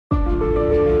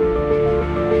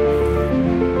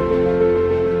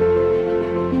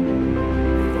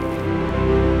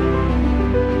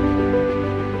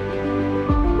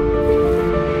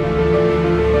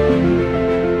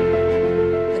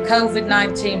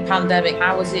COVID-19 pandemic,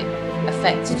 how has it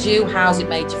affected you? How's it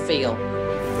made you feel?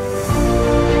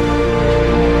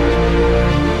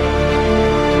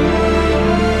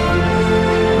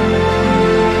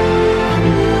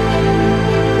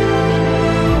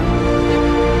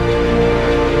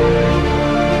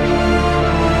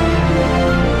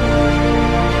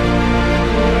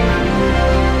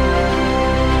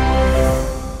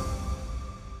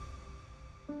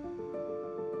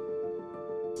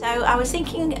 So I was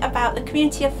thinking about the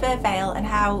community of Fir Vale and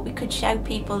how we could show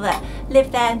people that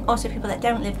live there, and also people that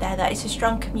don't live there, that it's a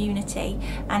strong community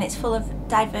and it's full of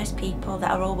diverse people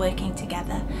that are all working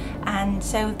together. And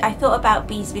so I thought about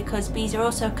bees because bees are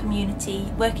also a community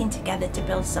working together to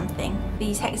build something.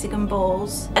 These hexagon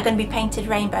balls are going to be painted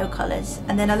rainbow colours,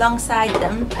 and then alongside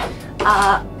them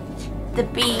are the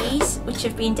bees, which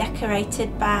have been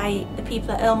decorated by the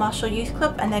people at Earl Marshall Youth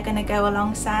Club, and they're going to go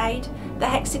alongside the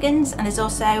hexagons, and there's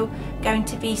also going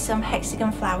to be some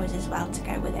hexagon flowers as well to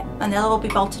go with it, and they'll all be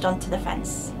bolted onto the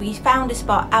fence. We found a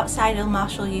spot outside Earl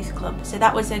Marshall Youth Club, so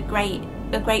that was a great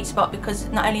spot because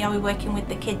not only are we working with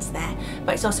the kids there,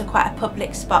 but it's also quite a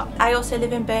public spot. I also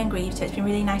live in Burngreave, so it's been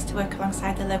really nice to work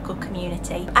alongside the local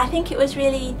community. I think it was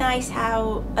really nice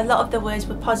how a lot of the words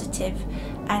were positive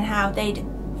and how they'd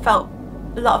felt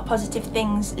a lot of positive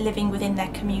things living within their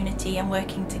community and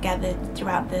working together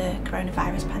throughout the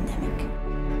coronavirus pandemic.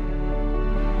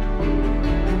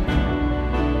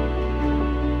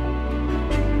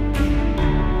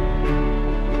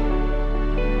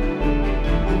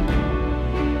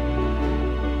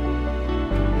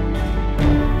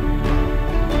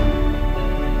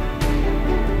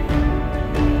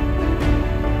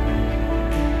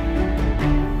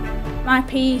 My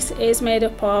piece is made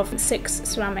up of 6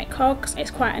 ceramic cogs.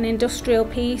 It's quite an industrial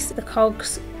piece. The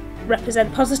cogs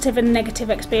represent positive and negative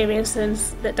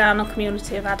experiences that Darnall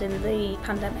community have had in the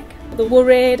pandemic. The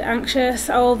worried, anxious,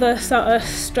 all the sort of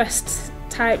stressed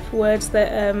type words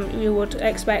that you would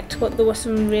expect, but there were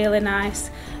some really nice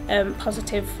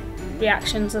positive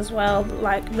reactions as well,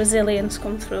 like resilience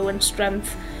come through and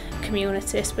strength,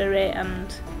 community spirit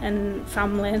and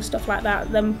family and stuff like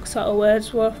that. Them sort of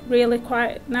words were really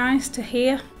quite nice to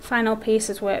hear. Final piece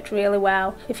has worked really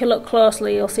well. If you look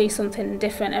closely, you'll see something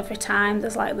different every time.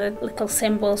 There's like the little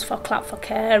symbols for clap for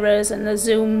carers and the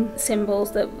Zoom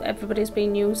symbols that everybody's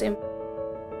been using.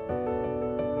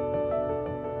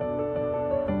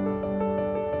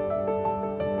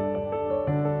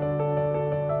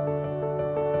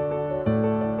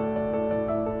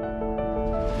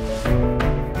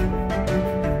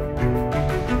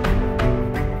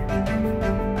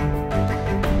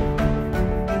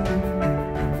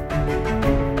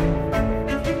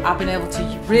 I've been able to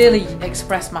really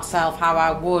express myself how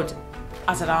I would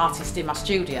as an artist in my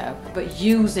studio, but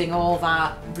using all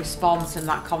that response and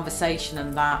that conversation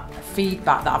and that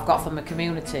feedback that I've got from the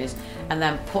communities and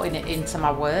then putting it into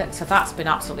my work. So that's been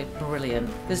absolutely brilliant.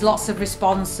 There's lots of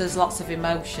responses, lots of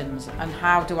emotions, and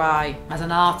how do I, as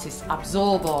an artist,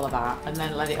 absorb all of that and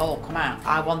then let it all come out?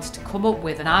 I wanted to come up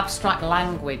with an abstract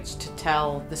language to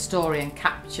tell the story and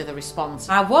capture the response.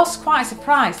 I was quite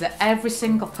surprised that every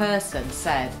single person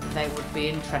said they would be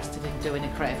interested in doing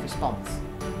a creative response.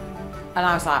 And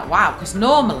I was like, wow, because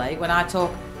normally when I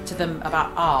talk to them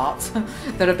about art,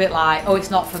 they're a bit like, oh,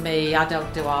 it's not for me, I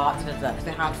don't do art,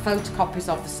 They had photocopies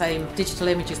of the same digital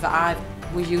images that I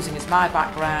was using as my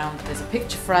background. There's a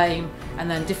picture frame and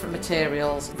then different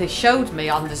materials. They showed me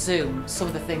on the Zoom some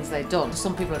of the things they'd done.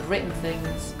 Some people had written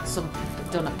things, some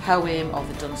had done a poem, or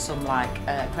they'd done some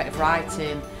creative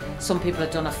writing. Some people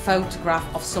had done a photograph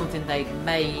of something they'd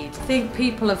made. I think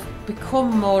people have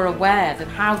become more aware that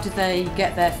how do they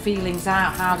get their feelings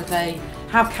out,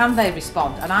 how can they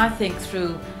respond? And I think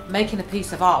through making a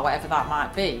piece of art, whatever that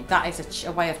might be, that is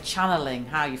a way of channeling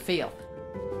how you feel.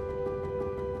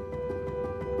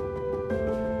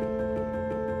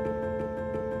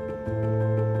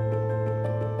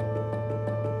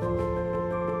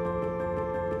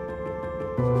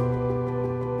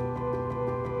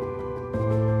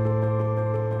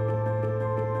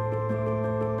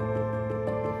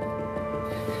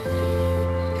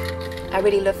 I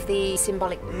really love the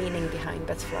symbolic meaning behind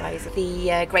butterflies,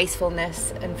 the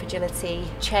gracefulness and fragility,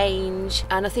 change,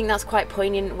 and I think that's quite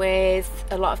poignant with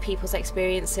a lot of people's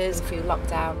experiences through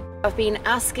lockdown. I've been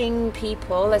asking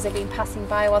people as they've been passing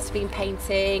by whilst I've been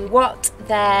painting what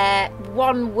their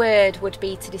one word would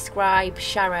be to describe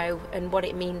Sharrow and what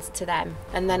it means to them,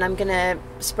 and then I'm going to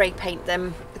spray paint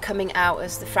them coming out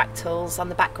as the fractals on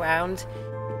the background.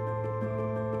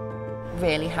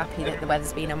 really happy that the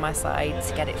weather's been on my side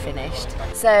to get it finished.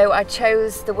 So I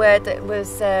chose the word that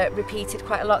was repeated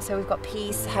quite a lot, so we've got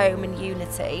peace, home and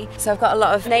unity. So I've got a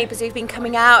lot of neighbours who've been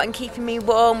coming out and keeping me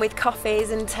warm with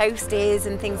coffees and toasties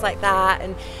and things like that,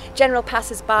 and general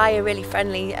passers-by are really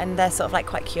friendly and they're sort of like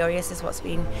quite curious as what's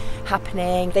been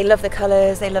happening. They love the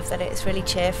colours, they love that it's really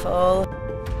cheerful.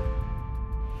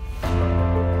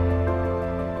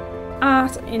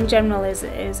 Art in general is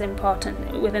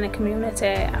important within a community.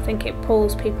 I think it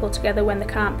pulls people together when they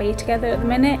can't be together at the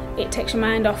minute. It takes your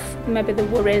mind off maybe the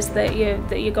worries that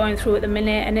you're going through at the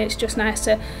minute, and it's just nice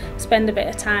to spend a bit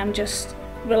of time just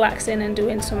relaxing and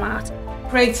doing some art.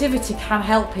 Creativity can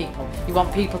help people. You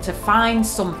want people to find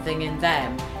something in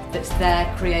them that's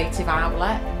their creative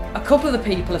outlet. A couple of the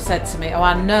people have said to me, oh,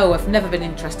 I know I've never been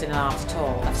interested in art at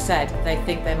all. I've said they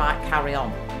think they might carry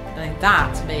on. I think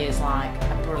that to me is like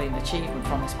a brilliant achievement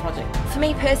from this project. For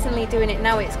me personally, doing it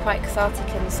now, it's quite cathartic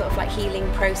and sort of like healing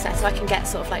process. So I can get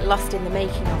sort of like lost in the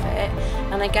making of it.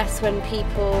 And I guess when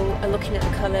people are looking at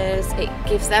the colours, it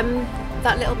gives them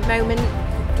that little moment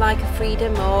like a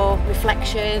freedom or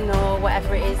reflection or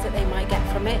whatever it is that they might get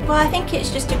from it. Well, I think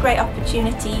it's just a great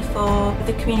opportunity for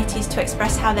the communities to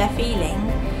express how they're feeling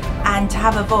and to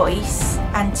have a voice,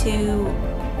 and to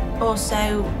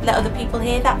also let other people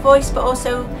hear that voice, but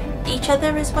also each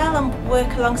other as well, and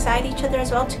work alongside each other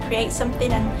as well to create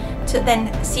something, and to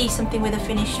then see something with a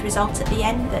finished result at the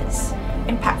end that's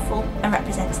impactful and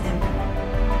represents them.